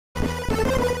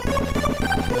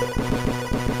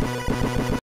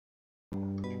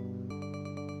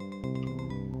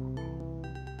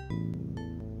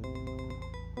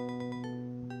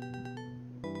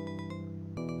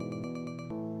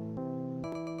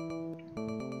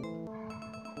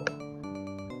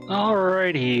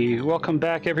Alrighty, welcome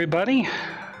back everybody.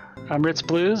 I'm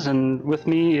Ritzblues, and with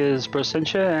me is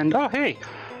Brosentia, and oh hey!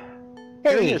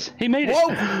 Here he is. He made it!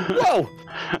 Whoa!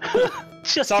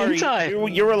 Just Sorry, in time!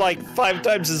 you were like 5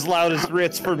 times as loud as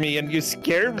Ritz for me, and you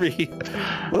scared me.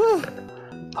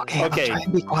 Okay, I'll try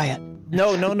and be quiet.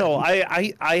 No.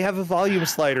 I have a volume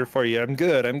slider for you. I'm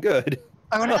good.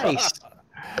 Oh, nice.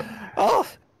 Oh,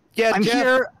 yeah, I'm Jeff.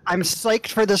 here. I'm psyched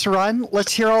for this run.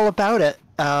 Let's hear all about it.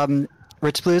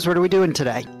 Ritzblues, what are we doing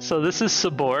today? So this is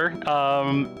Sabor,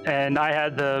 and I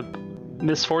had the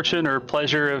misfortune or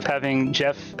pleasure of having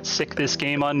Jeff sick this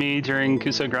game on me during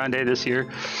Kuso Grande this year.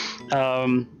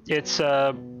 It's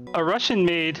a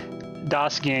Russian-made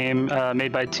DOS game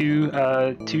made by two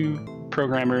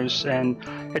programmers, and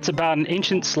it's about an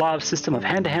ancient Slav system of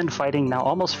hand-to-hand fighting now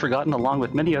almost forgotten along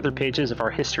with many other pages of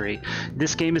our history.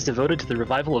 This game is devoted to the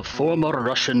revival of former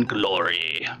Russian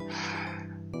glory.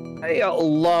 I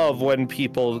love when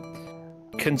people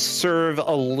conserve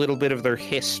a little bit of their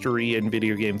history in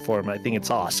video game form. I think it's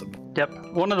awesome.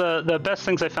 Yep. One of the best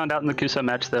things I found out in the Kuso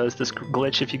match, though, is this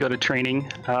glitch if you go to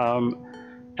training,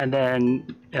 and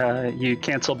then you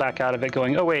cancel back out of it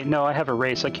going, oh, wait, no, I have a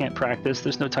race. I can't practice.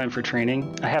 There's no time for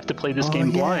training. I have to play this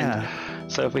game blind.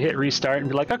 So if we hit restart and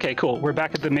be like, okay, cool, we're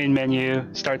back at the main menu,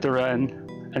 start the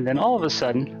run, and then all of a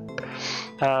sudden,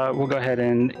 we'll go ahead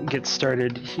and get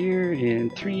started here in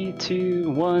 3,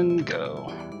 2, 1, go.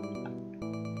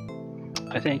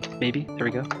 I think, maybe. There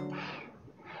we go.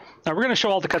 Now we're going to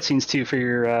show all the cutscenes too for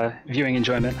your viewing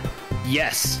enjoyment.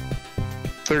 Yes.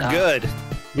 They're good.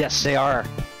 Yes. They are.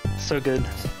 So good.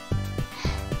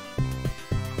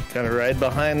 Gotta ride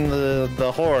behind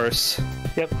the horse.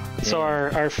 Yep. Yeah. So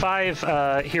our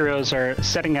 5 heroes are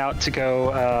setting out to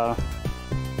go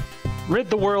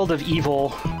rid the world of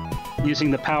evil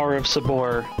using the power of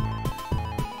Sabor.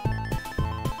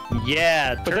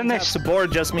 Yeah, but then Sabor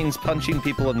just means punching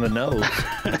people in the nose.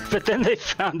 But then they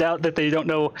found out that they don't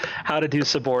know how to do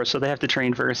Sabor, so they have to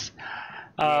train first.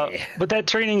 Yeah. But that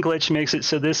training glitch makes it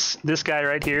so this guy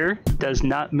right here does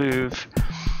not move.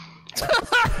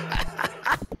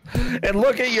 And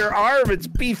look at your arm, it's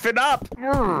beefing up.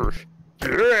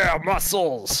 Yeah,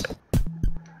 muscles.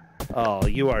 Oh,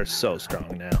 you are so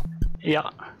strong now.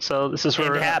 Yeah, so this is where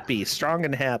we're happy, strong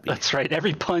and happy. That's right.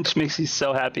 Every punch makes you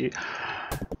so happy.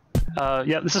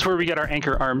 Yeah, this is where we get our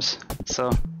anchor arms.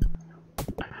 So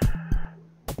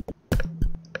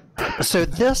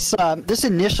this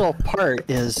initial part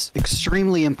is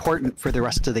extremely important for the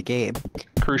rest of the game.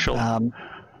 Crucial.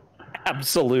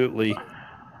 Absolutely.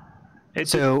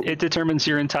 It determines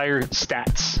your entire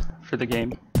stats for the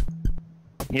game.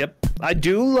 Yep. I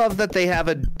do love that they have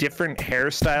a different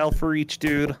hairstyle for each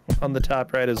dude on the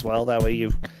top right as well. That way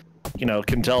you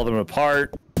can tell them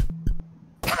apart.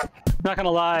 Not gonna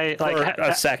lie, like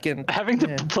a second, having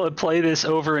to play this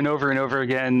over and over and over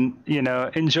again,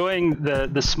 enjoying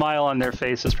the smile on their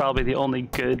face is probably the only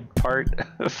good part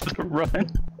of the run.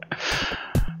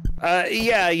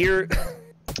 Yeah, you're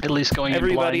at least going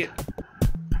everybody. In blind.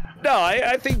 No,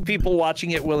 I think people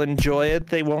watching it will enjoy it.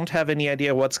 They won't have any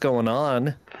idea what's going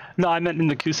on. No, I meant in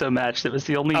the Kuso match. That was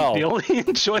the only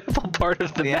enjoyable part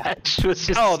of the match. Was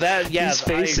just these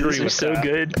faces are so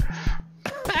good.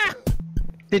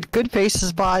 Did Good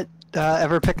Faces Bot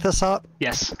ever pick this up?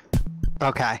 Yes.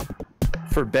 Okay.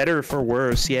 For better or for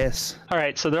worse, yes. All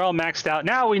right, so they're all maxed out.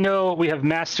 Now we know we have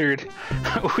mastered,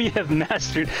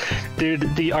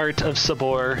 the art of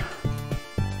Sabor.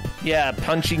 Yeah,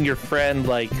 punching your friend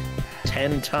like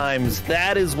 10 times.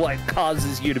 That is what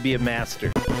causes you to be a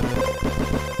master.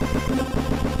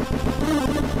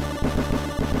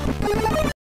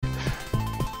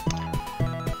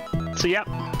 So, yeah.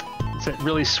 It's a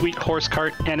really sweet horse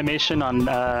cart animation on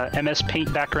MS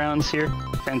Paint backgrounds here.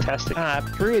 Fantastic. Ah,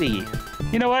 pretty.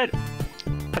 You know what?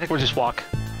 I think we'll just walk.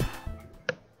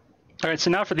 All right,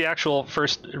 so now for the actual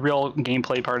first real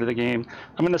gameplay part of the game.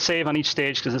 I'm going to save on each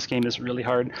stage because this game is really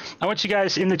hard. I want you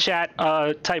guys in the chat,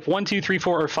 type 1, 2, 3,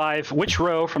 4, or 5. Which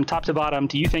row from top to bottom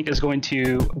do you think is going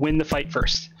to win the fight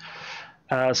first?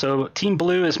 So Team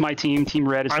Blue is my team. Team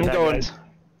Red is the bad guys.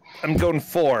 I'm going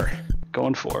 4.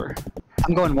 Going 4.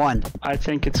 I'm going 1. I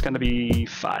think it's going to be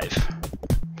 5.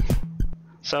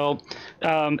 So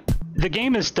the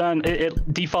game is done.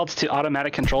 It defaults to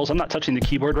automatic controls. I'm not touching the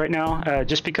keyboard right now,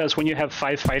 just because when you have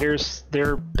 5 fighters,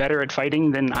 they're better at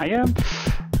fighting than I am.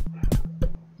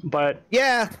 But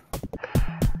yeah,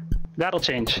 that'll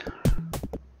change.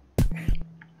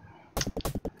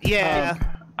 Yeah.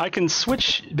 I can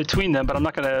switch between them, but I'm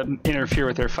not going to interfere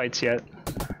with their fights yet.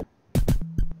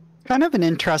 Kind of an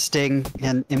interesting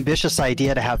and ambitious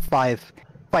idea to have 5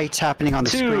 fights happening on the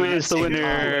screen. 2 is the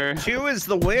winner. 2 is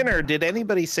the winner. Did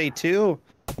anybody say 2?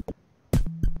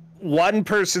 One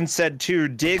person said 2.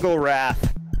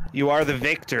 Digglewrath, you are the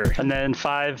victor. And then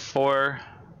 5, 4.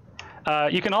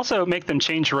 You can also make them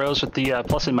change rows with the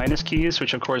plus and minus keys,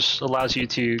 which of course allows you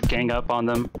to gang up on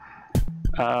them.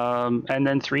 And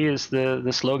then 3 is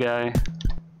the slow guy.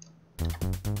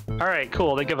 All right,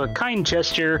 cool. They give a kind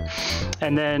gesture,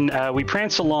 and then we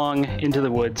prance along into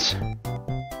the woods.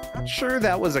 Not sure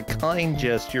that was a kind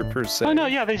gesture per se. Oh no,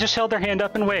 yeah, they just held their hand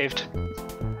up and waved.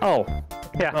 Oh.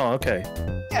 Yeah. Oh, okay.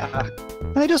 Yeah.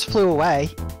 And they just flew away.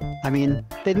 I mean,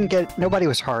 they didn't get. Nobody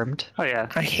was harmed. Oh yeah.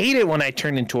 I hate it when I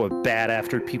turn into a bat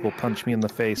after people punch me in the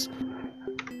face.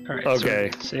 All right.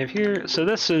 Okay. So save here. So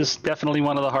this is definitely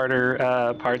one of the harder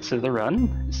parts of the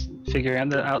run. Is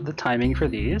figuring out the timing for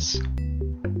these,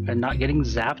 and not getting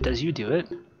zapped as you do it.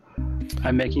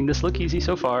 I'm making this look easy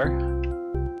so far.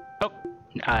 Oh,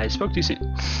 I spoke too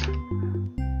soon.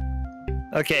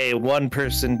 Okay, 1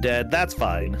 person dead. That's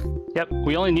fine. Yep.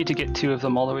 We only need to get 2 of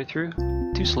them all the way through.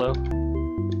 Too slow.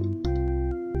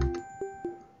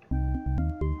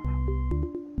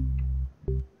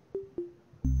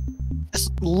 This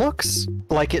looks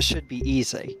like it should be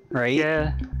easy, right?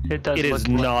 Yeah, it does. It is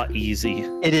not easy.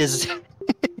 It is.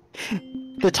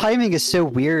 The timing is so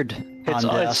weird on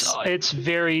this. It's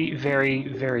very, very,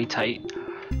 very tight.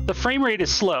 The frame rate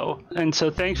is slow, and so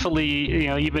thankfully, you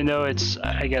know, even though it's,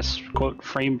 I guess, quote,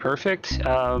 frame perfect,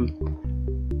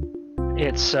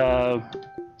 it's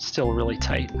still really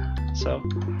tight. So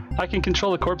I can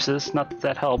control the corpses. Not that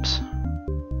that helps.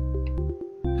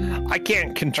 I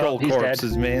can't control he's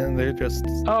corpses, man. They're just...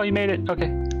 Oh, you made it.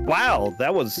 Okay. Wow,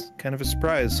 that was kind of a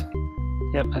surprise.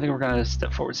 Yep. I think we're gonna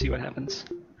step forward, see what happens.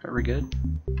 Are we good?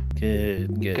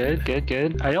 Good, good. Good, good,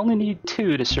 good. I only need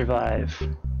 2 to survive.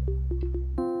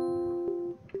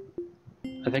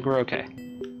 I think we're okay.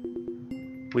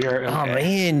 We are okay. Oh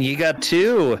man, you got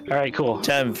 2. All right, cool.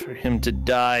 Time for him to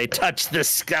die. Touch the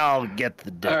skull, get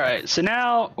the death. All right, so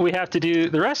now we have to do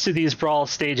the rest of these brawl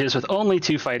stages with only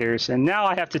 2 fighters, and now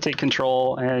I have to take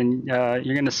control, and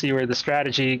you're going to see where the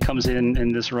strategy comes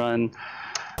in this run,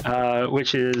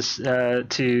 which is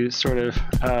to sort of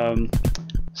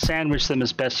sandwich them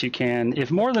as best you can. If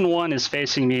more than one is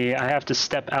facing me, I have to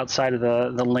step outside of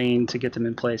the lane to get them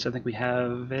in place. I think we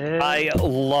have it. I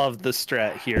love the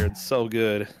strat here. It's so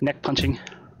good. Neck punching.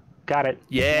 Got it.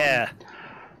 Yeah.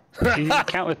 2,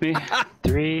 count with me.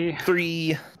 3,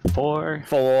 3, 4,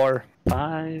 4,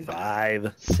 5,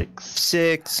 5, 6,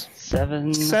 6,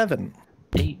 7, 7,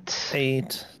 8,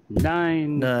 8,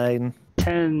 9, 9.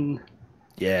 10,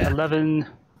 Yeah. 11,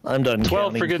 I'm done 12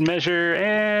 counting. for good measure,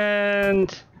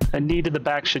 and a knee to the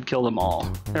back should kill them all.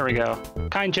 There we go.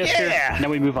 Kind gesture. Yeah. Now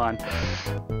we move on.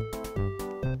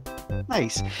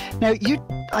 Nice. Now,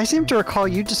 I seem to recall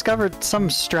you discovered some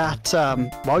strat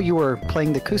while you were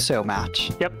playing the Kuso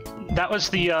match. Yep. That was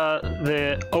the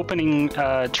opening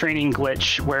training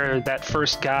glitch where that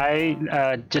first guy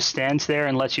just stands there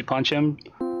and lets you punch him.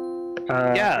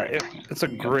 Yeah, it's a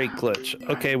great glitch.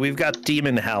 Okay, we've got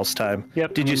Demon House time.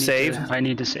 Yep. Did you save? I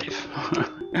need to save.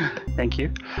 Thank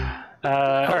you. All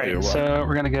right, you're so welcome.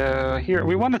 we're gonna go here.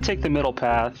 We want to take the middle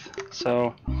path.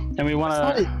 So, and we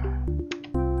want to.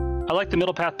 I like the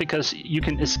middle path because you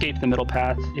can escape the middle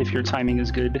path if your timing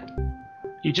is good.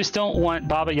 You just don't want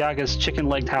Baba Yaga's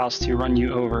chicken-legged house to run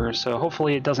you over. So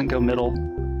hopefully it doesn't go middle.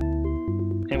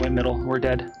 It went middle. We're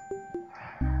dead.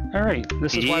 All right.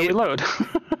 This is why we load.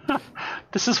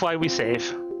 This is why we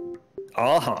save.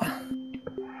 Uh-huh.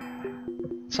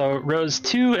 So rows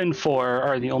 2 and 4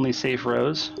 are the only safe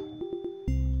rows,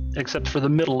 except for the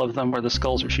middle of them where the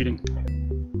skulls are shooting.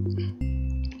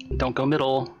 Don't go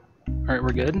middle. All right, we're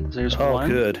good. There's 1. Oh,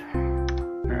 good.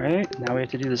 All right, now we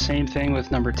have to do the same thing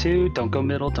with number 2. Don't go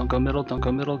middle, don't go middle, don't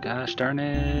go middle. Gosh darn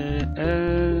it.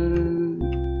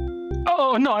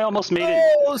 Oh, no, I almost made it.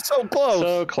 Oh, so close.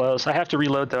 So close. I have to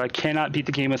reload, though. I cannot beat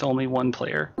the game with only 1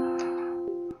 player.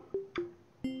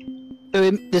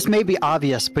 This may be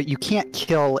obvious, but you can't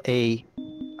kill a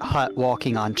hut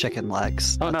walking on chicken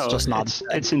legs. Oh, That's no, just not.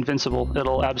 it's invincible.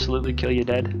 It'll absolutely kill you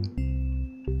dead.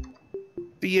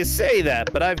 You say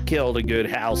that, but I've killed a good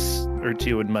house or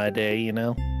 2 in my day, you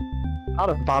know? Not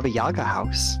a Baba Yaga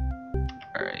house.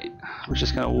 All right, we're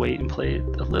just gonna wait and play it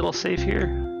a little safe here.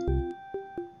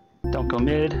 Don't go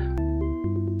mid.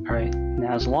 All right,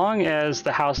 now as long as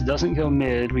the house doesn't go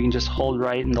mid, we can just hold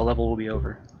right and the level will be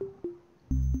over.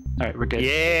 All right, we're good.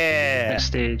 Yeah. Next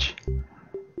stage.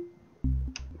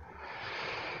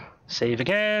 Save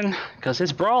again, because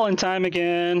it's brawling time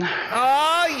again.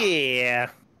 Oh, yeah.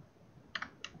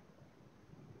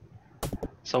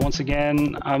 So once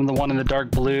again, I'm the one in the dark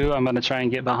blue. I'm going to try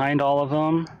and get behind all of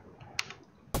them.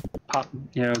 Pop,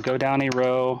 go down a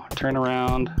row, turn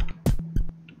around.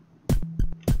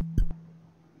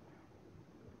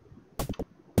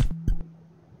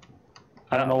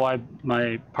 I don't know why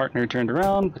my partner turned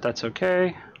around, but that's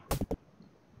okay.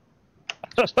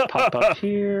 Just pop up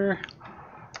here.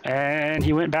 And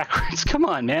he went backwards. Come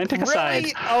on, man, pick a side.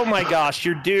 Oh my gosh,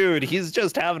 your dude, he's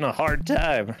just having a hard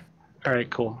time. All right,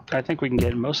 cool. I think we can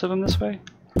get most of them this way.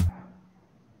 All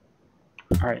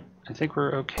right, I think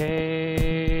we're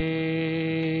okay.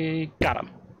 Got him.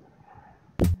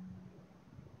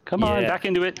 Come on, back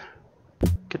into it.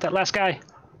 Get that last guy.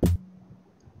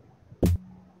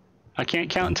 I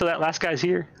can't count until that last guy's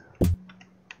here.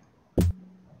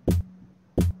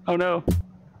 Oh no.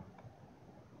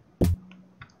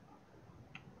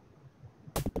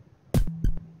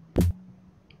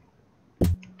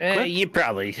 You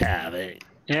probably have it.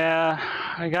 Yeah,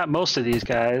 I got most of these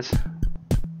guys.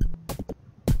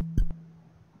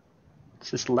 It's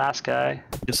this last guy.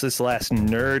 Just this last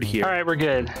nerd here. All right, we're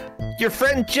good. Your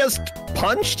friend just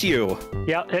punched you.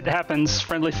 Yeah, it happens.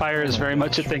 Friendly fire is very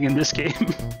much a thing in this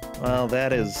game. Well,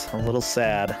 that is a little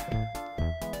sad.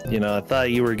 I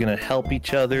thought you were gonna help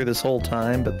each other this whole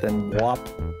time, but then whop.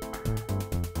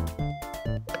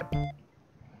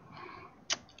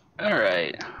 All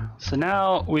right. So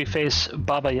now we face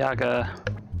Baba Yaga.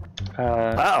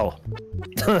 Wow.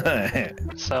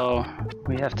 So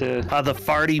we have to... the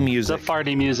farty music. The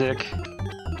farty music.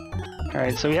 All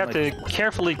right, so we have to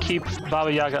carefully keep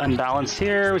Baba Yaga unbalanced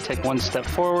here. We take one step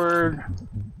forward.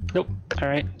 Nope. All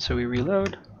right, so we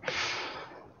reload.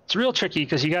 It's real tricky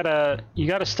because you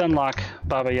gotta stun lock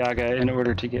Baba Yaga in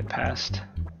order to get past.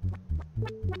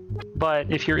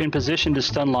 But if you're in position to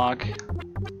stun lock...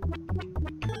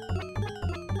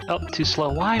 Oh, too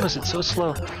slow. Why was it so slow?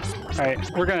 All right,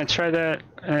 we're gonna try that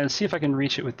and see if I can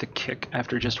reach it with the kick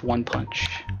after just one punch.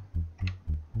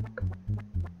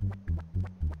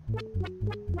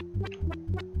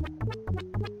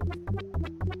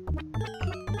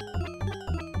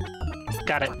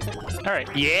 Got it. All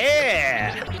right.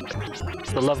 Yeah!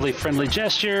 The lovely friendly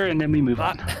gesture, and then we move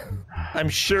on. I'm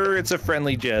sure it's a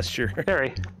friendly gesture.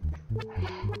 Very.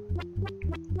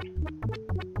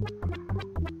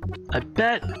 I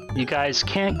bet you guys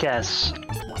can't guess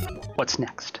what's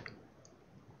next.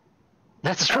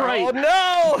 That's right.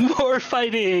 Oh no! More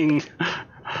fighting.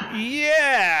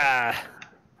 Yeah.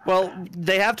 Well,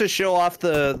 they have to show off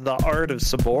the art of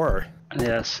Sabor.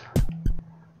 Yes.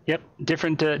 Yep.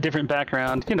 Different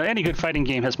background. Any good fighting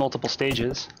game has multiple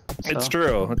stages. So. It's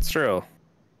true. It's true.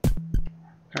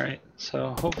 All right.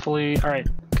 So hopefully, all right.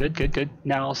 Good.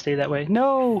 Now I'll stay that way.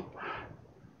 No.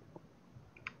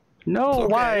 No. It's okay,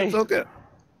 why? It's okay.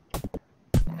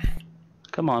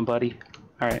 Come on, buddy.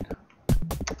 All right.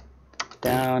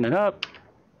 Down and up.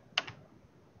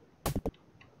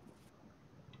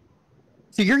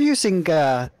 So you're using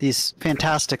these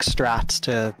fantastic strats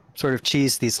to sort of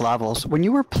cheese these levels. When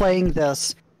you were playing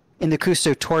this in the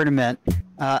Kuso tournament,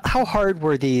 how hard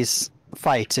were these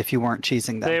fights if you weren't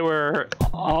cheesing them? They were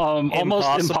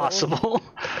almost impossible.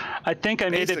 I think I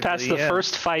made it past the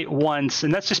first fight once,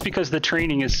 and that's just because the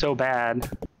training is so bad.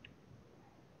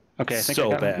 Okay, I think I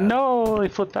got bad. him. No, they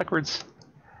flipped backwards.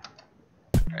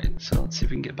 All right, so let's see if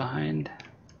we can get behind.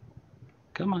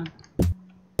 Come on.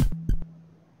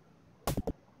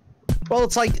 Well,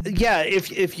 it's like, yeah,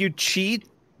 if you cheat,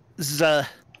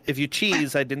 if you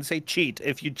cheese, I didn't say cheat.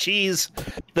 If you cheese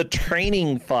the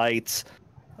training fights,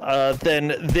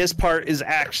 then this part is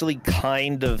actually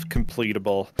kind of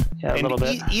completable. Yeah, a little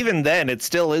bit. Even then, it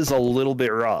still is a little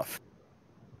bit rough.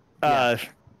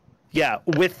 Yeah,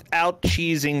 without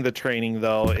cheesing the training,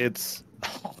 though, it's...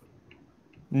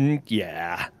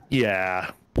 Yeah.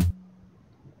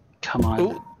 Come on.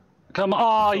 Ooh. Come on.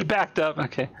 Oh, you backed up.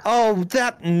 Okay. Oh,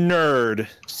 that nerd.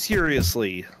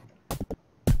 Seriously.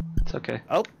 It's okay.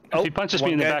 Oh, if he punches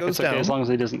me in the back, it's okay, as long as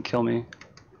he doesn't kill me.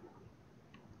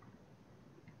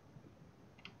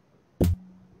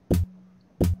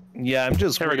 Yeah, I'm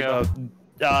just There we worried go. about...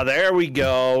 Ah, there we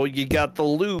go. You got the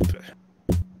loop.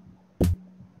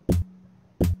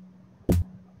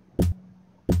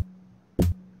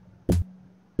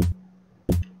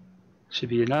 Should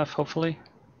be enough, hopefully.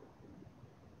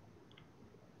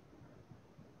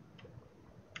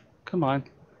 Come on.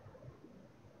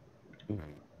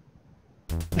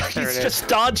 He's just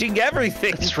dodging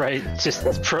everything. That's right.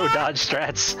 Just pro dodge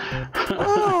strats.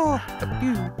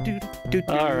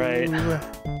 All right.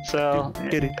 So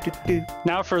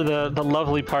now for the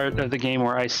lovely part of the game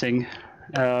where I sing.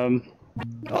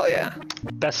 Oh yeah.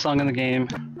 Best song in the game.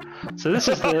 So this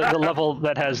is the level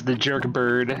that has the jerk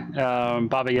bird,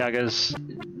 Baba Yaga's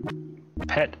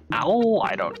pet owl.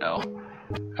 I don't know.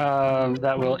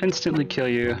 That will instantly kill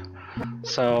you.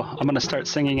 So I'm gonna start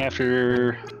singing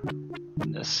after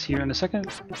this here in a second.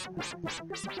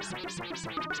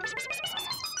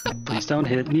 Please don't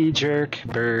hit me, jerk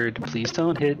bird. Please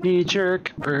don't hit me,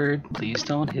 jerk bird. Please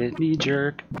don't hit me,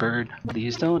 jerk bird.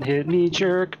 Please don't hit me,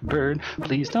 jerk bird.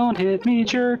 Please don't hit me,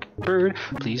 jerk bird.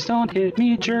 Please don't hit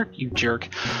me, jerk, you jerk.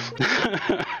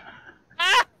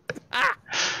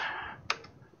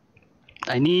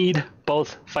 I need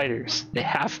both fighters. They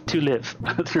have to live.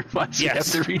 Otherwise, you have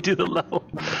to redo the level.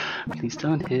 Please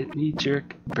don't hit me,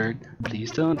 jerk bird.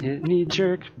 Please don't hit me,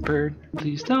 jerk bird.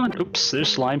 Please don't. Oops,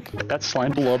 there's slime. That's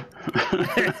slime blob.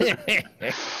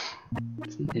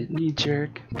 Hit me,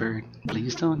 jerk bird.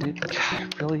 Please don't hit.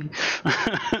 God, really?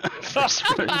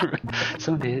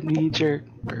 Don't hit me, jerk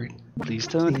bird. Please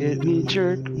don't hit me,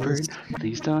 jerk bird.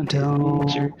 Please don't hit me,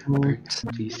 jerk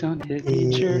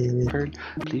bird.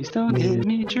 Please don't hit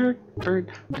me, jerk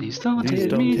bird. Please don't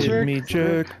hit me, jerk bird. Please don't hit me,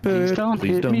 jerk bird. Please don't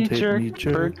hit me, jerk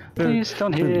bird. Please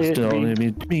don't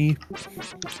hit me.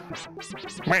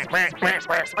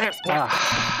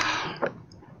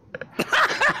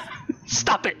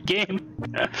 Stop it, game.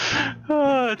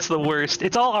 Oh, it's the worst.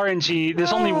 It's all RNG.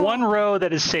 There's only one row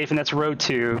that is safe, and that's row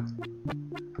 2.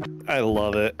 I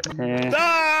love it.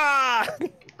 Ah!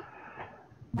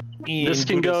 This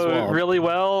can go really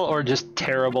well or just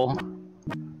terrible.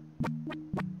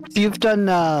 You've done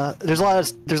there's a lot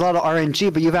of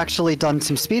RNG, but you've actually done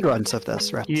some speedruns of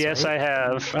this, right? Yes, I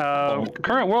have.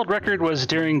 Current world record was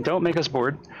during Don't Make Us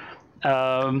Bored.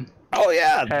 Oh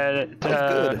yeah. At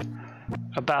good.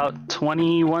 About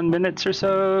 21 minutes or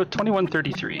so,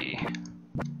 21:33.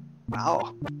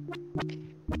 Wow.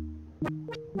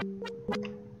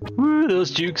 Woo,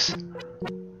 those jukes.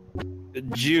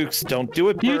 Jukes, don't do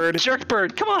it, bird. You jerk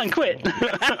bird, come on, quit.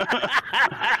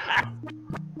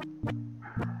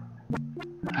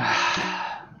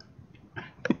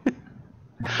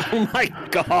 Oh my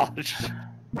gosh.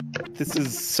 This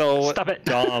is so Stop it.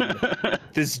 dumb.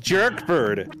 This jerk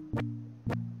bird.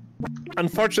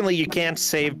 Unfortunately, you can't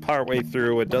save partway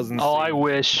through. It doesn't. Oh, I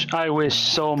wish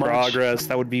so much. Progress.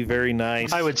 That would be very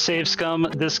nice. I would save scum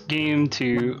this game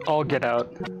to all get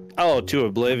out. Oh, to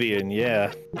oblivion,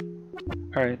 yeah.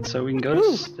 All right, so we can go to.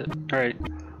 All right,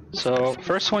 so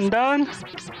first one done.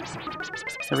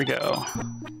 Here we go.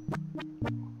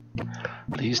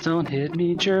 Please don't hit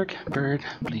me, jerk bird.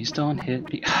 Please don't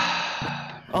hit me.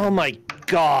 Oh my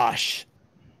gosh.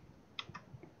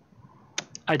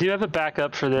 I do have a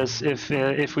backup for this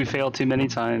if we fail too many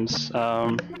times.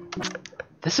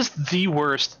 This is the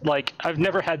worst. Like, I've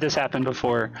never had this happen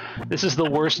before. This is the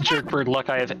worst jerkbird luck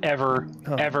I have ever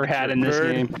had in this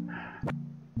game.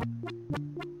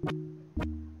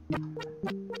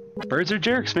 Birds are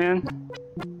jerks, man.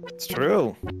 It's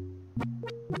true.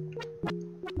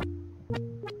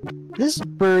 This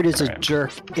bird is a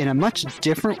jerk in a much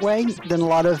different way than a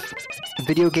lot of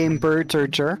video game birds are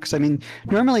jerks. I mean,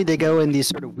 normally they go in these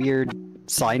sort of weird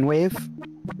sine wave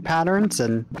patterns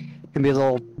and can be a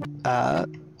little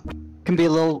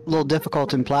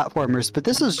difficult in platformers. But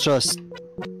this is just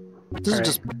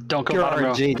don't go pure bottom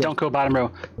row. RNG. Don't go bottom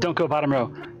row. Don't go bottom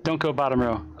row. Don't go bottom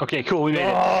row. Okay, cool. We made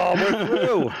it. Oh, we're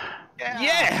through.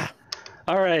 Yeah.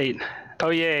 All right. Oh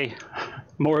yay!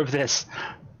 More of this.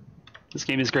 This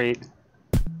game is great.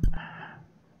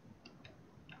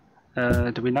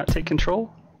 Did we not take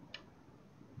control?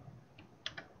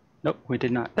 Nope, we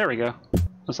did not. There we go. I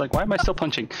was like, why am I still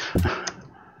punching?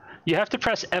 You have to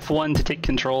press F1 to take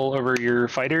control over your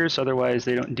fighters, otherwise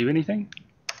they don't do anything.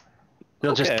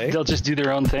 They'll just do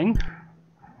their own thing.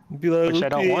 Be like, which I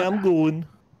don't want. I'm going.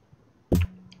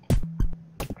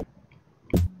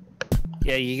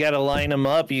 Yeah, you gotta line them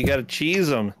up. You gotta cheese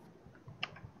them.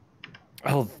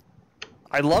 Oh,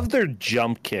 I love their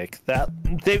jump kick.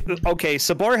 Okay,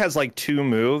 Sabor has like 2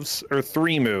 moves or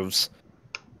 3 moves.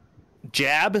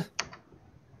 Jab,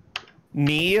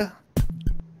 knee,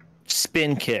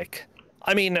 spin kick.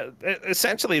 I mean,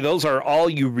 essentially those are all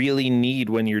you really need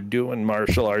when you're doing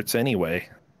martial arts anyway.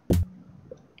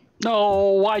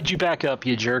 No, why'd you back up,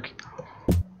 you jerk?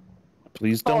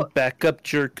 Please don't back up,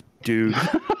 jerk, dude.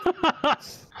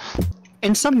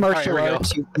 In some martial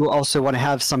arts, you also want to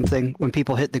have something when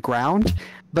people hit the ground,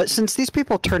 but since these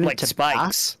people turn like into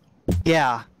spikes.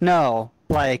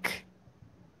 Like,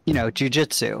 you know,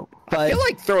 jujitsu. But I feel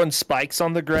like throwing spikes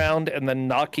on the ground and then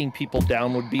knocking people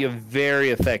down would be a very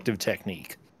effective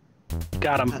technique.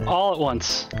 Got them all at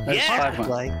once. That's 5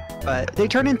 but they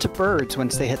turn into birds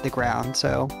once they hit the ground,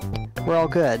 so we're all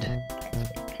good.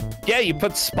 Yeah, you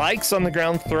put spikes on the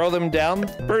ground, throw them down.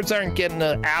 Birds aren't getting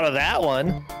out of that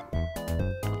one.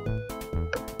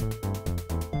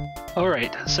 All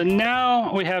right, so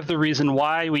now we have the reason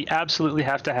why we absolutely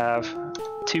have to have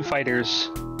 2 fighters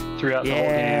throughout the whole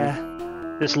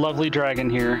game. This lovely dragon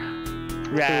here.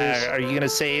 Are you gonna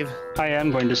save? I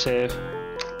am going to save.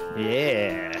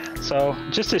 Yeah. So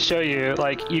just to show you,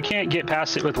 like, you can't get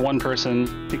past it with one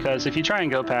person, because if you try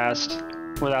and go past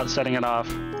without setting it off,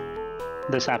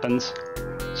 this happens.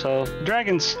 So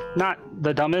dragon's not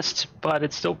the dumbest, but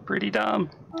it's still pretty dumb.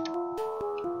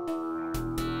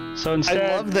 So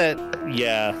instead, I love that.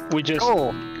 Yeah. we just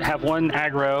have one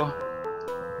aggro,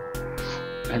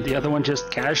 and the other one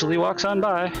just casually walks on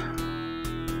by.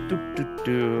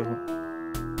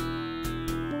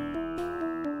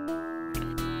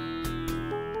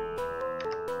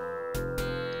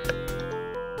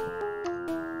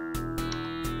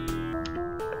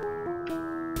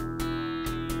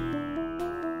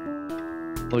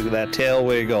 Look at that tail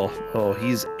wiggle. Oh,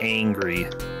 he's angry.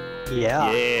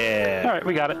 Yeah. Yeah. All right,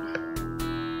 we got it.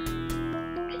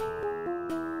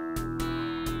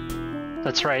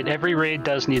 That's right, every raid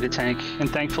does need a tank, and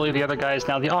thankfully the other guy is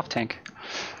now the off tank.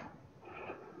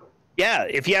 Yeah,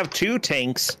 if you have 2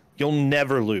 tanks, you'll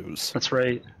never lose. That's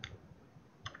right.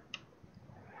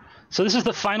 So this is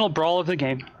the final brawl of the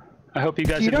game. I hope you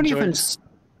guys have enjoyed.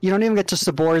 You don't even get to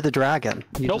Sabor the dragon.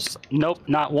 Nope,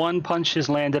 not one punch is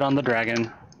landed on the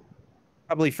dragon.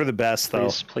 Probably for the best, though.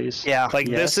 Please. Yeah. Like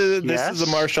Yes, this is a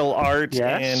martial art,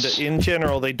 Yes. and in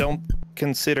general, they don't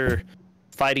consider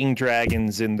fighting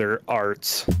dragons in their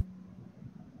arts.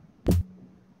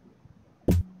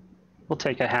 We'll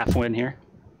take a half win here.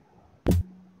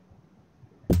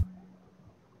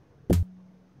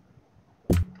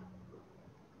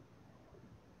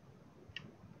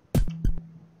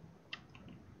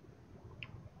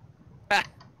 Ah.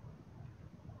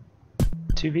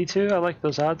 2v2, I like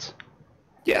those odds.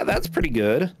 Yeah, that's pretty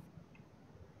good.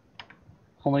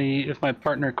 Only if my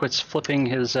partner quits flipping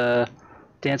his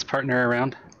dance partner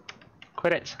around.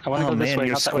 Quit it. I want to Oh go this man, way,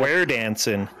 you're not that way. square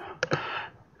dancing.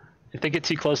 If they get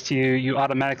too close to you, you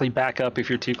automatically back up if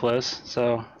you're too close.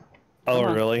 So, Oh, Come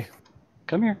on. really?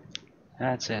 come here.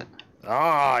 That's it.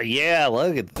 Oh, yeah,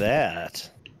 look at that.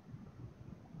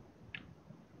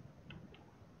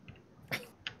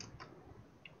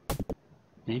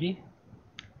 Maybe?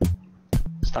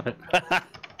 Stop it.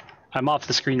 I'm off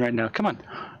the screen right now. Come on.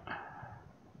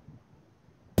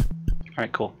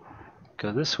 Alright, cool.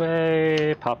 Go this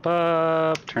way, pop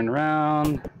up, turn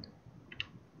around.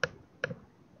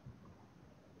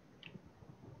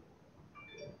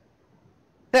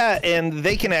 Yeah, and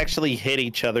they can actually hit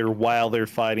each other while they're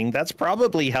fighting. That's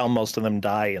probably how most of them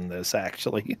die in this,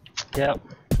 actually. Yep.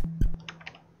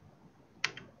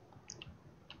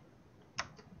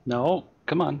 No,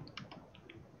 come on.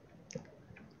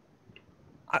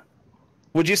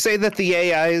 Would you say that the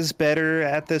AI is better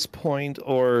at this point,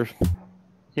 or...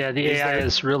 Yeah, the Is AI there-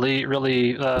 is really,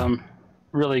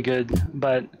 really good,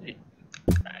 but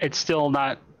it's still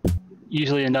not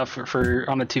usually enough for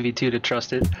on a 2v2 to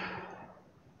trust it.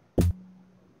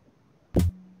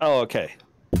 Oh, okay.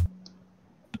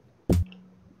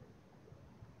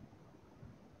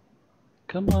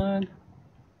 Come on.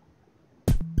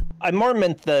 I more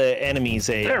meant the enemy's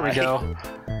AI. There we go.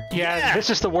 Yeah, this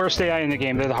is the worst AI in the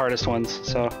game. They're the hardest ones.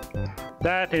 So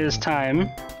that is time.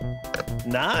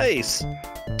 Nice.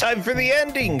 Time for the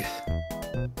ending.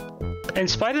 In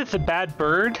spite of the bad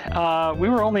bird, we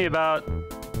were only about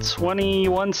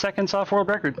 21 seconds off world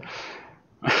record.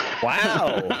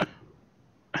 Wow.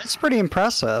 That's pretty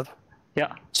impressive.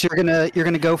 Yeah, So you're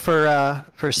gonna go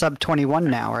for sub 21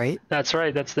 now, right? that's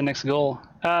right. That's the next goal.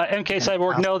 MK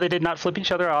Cyborg, no, they did not flip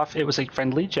each other off. It was a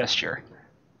friendly gesture.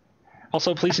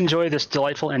 Also, please enjoy this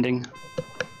delightful ending.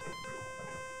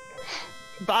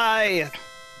 Bye.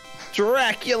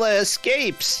 Dracula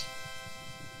escapes.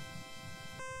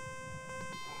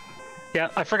 Yeah,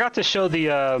 I forgot to show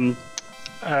the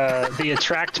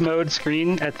attract mode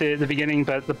screen at the beginning,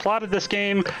 but the plot of this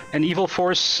game: an evil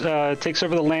force takes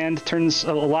over the land, turns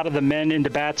a lot of the men into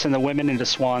bats and the women into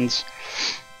swans.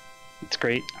 It's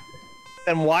great.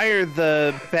 And why are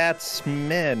the bats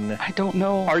men? I don't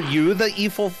know. Are you the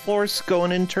evil force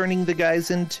going and turning the guys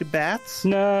into bats?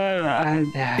 No,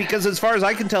 Because as far as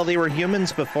I can tell, they were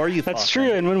humans before you that's fought true.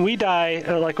 them. And when we die,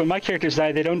 like when my characters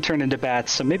die, they don't turn into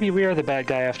bats. So maybe we are the bad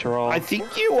guy after all. I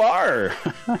think you are.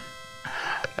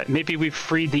 Maybe we've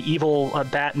freed the evil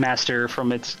bat master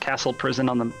from its castle prison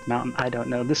on the mountain. I don't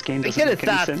know. This game I doesn't could have make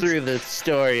any thought sense. through the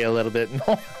story a little bit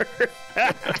more.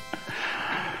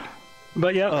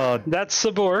 But yeah, Oh. that's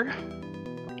Sabor.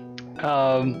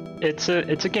 It's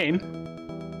a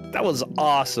game. That was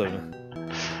awesome.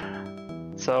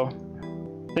 So,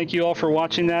 thank you all for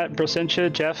watching that.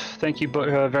 Brosentia, Jeff, thank you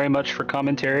very much for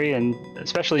commentary, and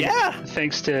especially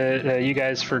thanks to you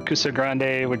guys for Kusa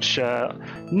Grande, which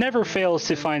never fails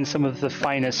to find some of the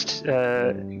finest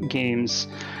games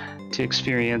to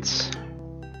experience.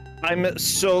 I'm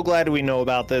so glad we know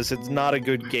about this. It's not a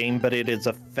good game, but it is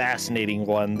a fascinating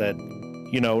one that,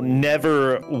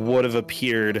 never would have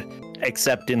appeared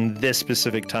except in this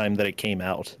specific time that it came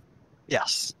out.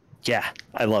 Yes. Yeah,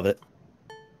 I love it.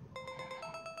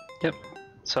 Yep.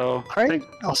 So, all right,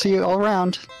 I'll see you all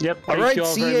around. Yep. All right, you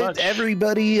all see very you, much.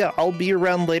 everybody. I'll be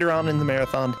around later on in the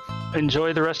marathon.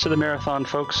 Enjoy the rest of the marathon,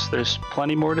 folks. There's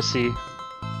plenty more to see.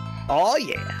 Oh,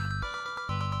 yeah.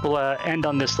 We'll end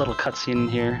on this little cutscene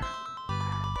here.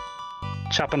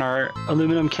 Chopping our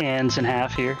aluminum cans in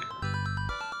half here.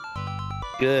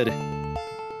 Good.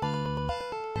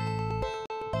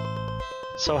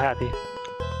 So happy.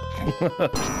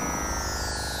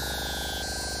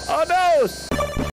 Oh, no!